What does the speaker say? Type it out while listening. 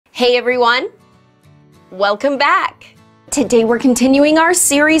Hey everyone, welcome back. Today we're continuing our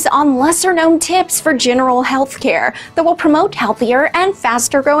series on lesser known tips for general health care that will promote healthier and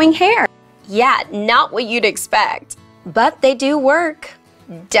faster growing hair. Yeah, not what you'd expect, but they do work.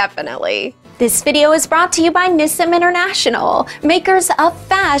 Definitely. This video is brought to you by Nissim International, makers of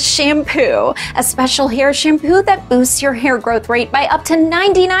Fast Shampoo, a special hair shampoo that boosts your hair growth rate by up to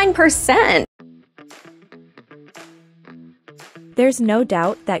 99%. There's no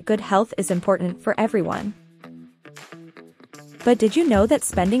doubt that good health is important for everyone. But did you know that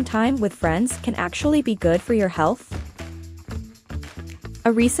spending time with friends can actually be good for your health?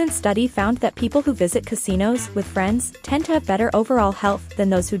 A recent study found that people who visit casinos with friends tend to have better overall health than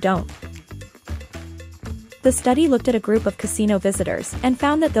those who don't. The study looked at a group of casino visitors and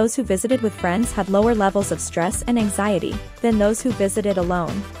found that those who visited with friends had lower levels of stress and anxiety than those who visited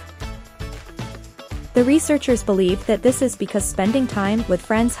alone. The researchers believe that this is because spending time with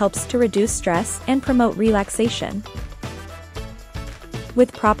friends helps to reduce stress and promote relaxation.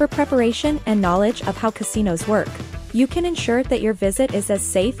 With proper preparation and knowledge of how casinos work, you can ensure that your visit is as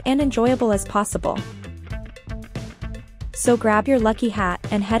safe and enjoyable as possible. So grab your lucky hat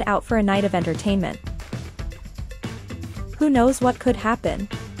and head out for a night of entertainment. Who knows what could happen?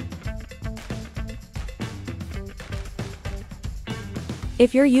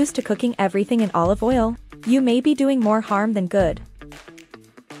 If you're used to cooking everything in olive oil, you may be doing more harm than good.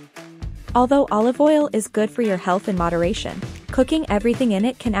 Although olive oil is good for your health in moderation, cooking everything in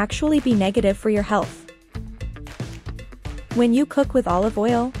it can actually be negative for your health. When you cook with olive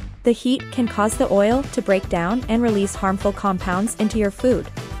oil, the heat can cause the oil to break down and release harmful compounds into your food.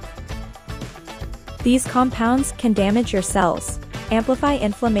 These compounds can damage your cells, amplify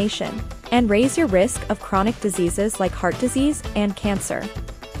inflammation, and raise your risk of chronic diseases like heart disease and cancer.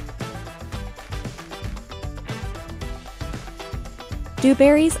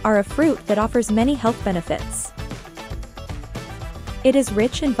 Dewberries are a fruit that offers many health benefits. It is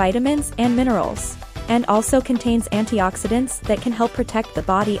rich in vitamins and minerals, and also contains antioxidants that can help protect the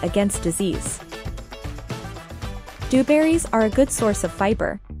body against disease. Dewberries are a good source of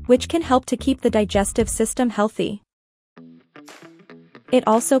fiber, which can help to keep the digestive system healthy. It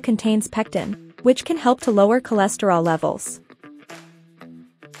also contains pectin, which can help to lower cholesterol levels.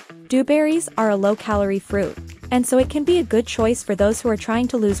 Dewberries are a low-calorie fruit, and so it can be a good choice for those who are trying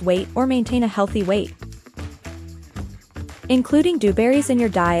to lose weight or maintain a healthy weight. Including dewberries in your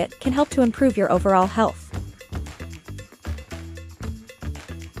diet can help to improve your overall health.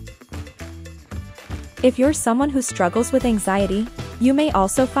 If you're someone who struggles with anxiety, you may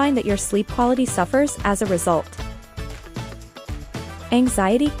also find that your sleep quality suffers as a result.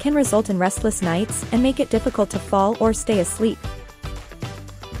 Anxiety can result in restless nights and make it difficult to fall or stay asleep.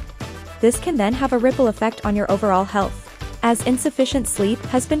 This can then have a ripple effect on your overall health, as insufficient sleep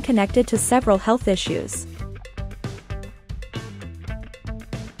has been connected to several health issues.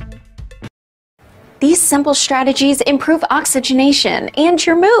 These simple strategies improve oxygenation and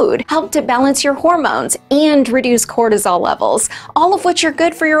your mood, help to balance your hormones, and reduce cortisol levels, all of which are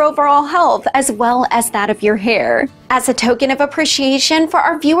good for your overall health as well as that of your hair. As a token of appreciation for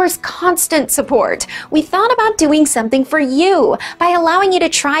our viewers' constant support, we thought about doing something for you by allowing you to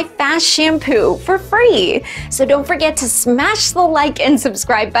try Fast Shampoo for free. So don't forget to smash the like and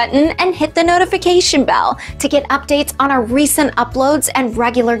subscribe button and hit the notification bell to get updates on our recent uploads and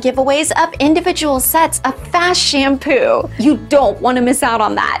regular giveaways of individual sets of Fast Shampoo. You don't want to miss out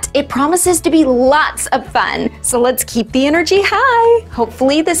on that. It promises to be lots of fun, so let's keep the energy high.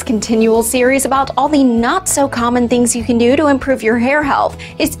 Hopefully this continual series about all the not so common things you can do to improve your hair health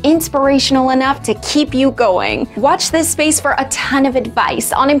is inspirational enough to keep you going. Watch this space for a ton of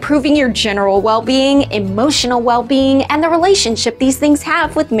advice on improving your general well-being, emotional well-being, and the relationship these things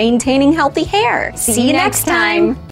have with maintaining healthy hair. See you next time.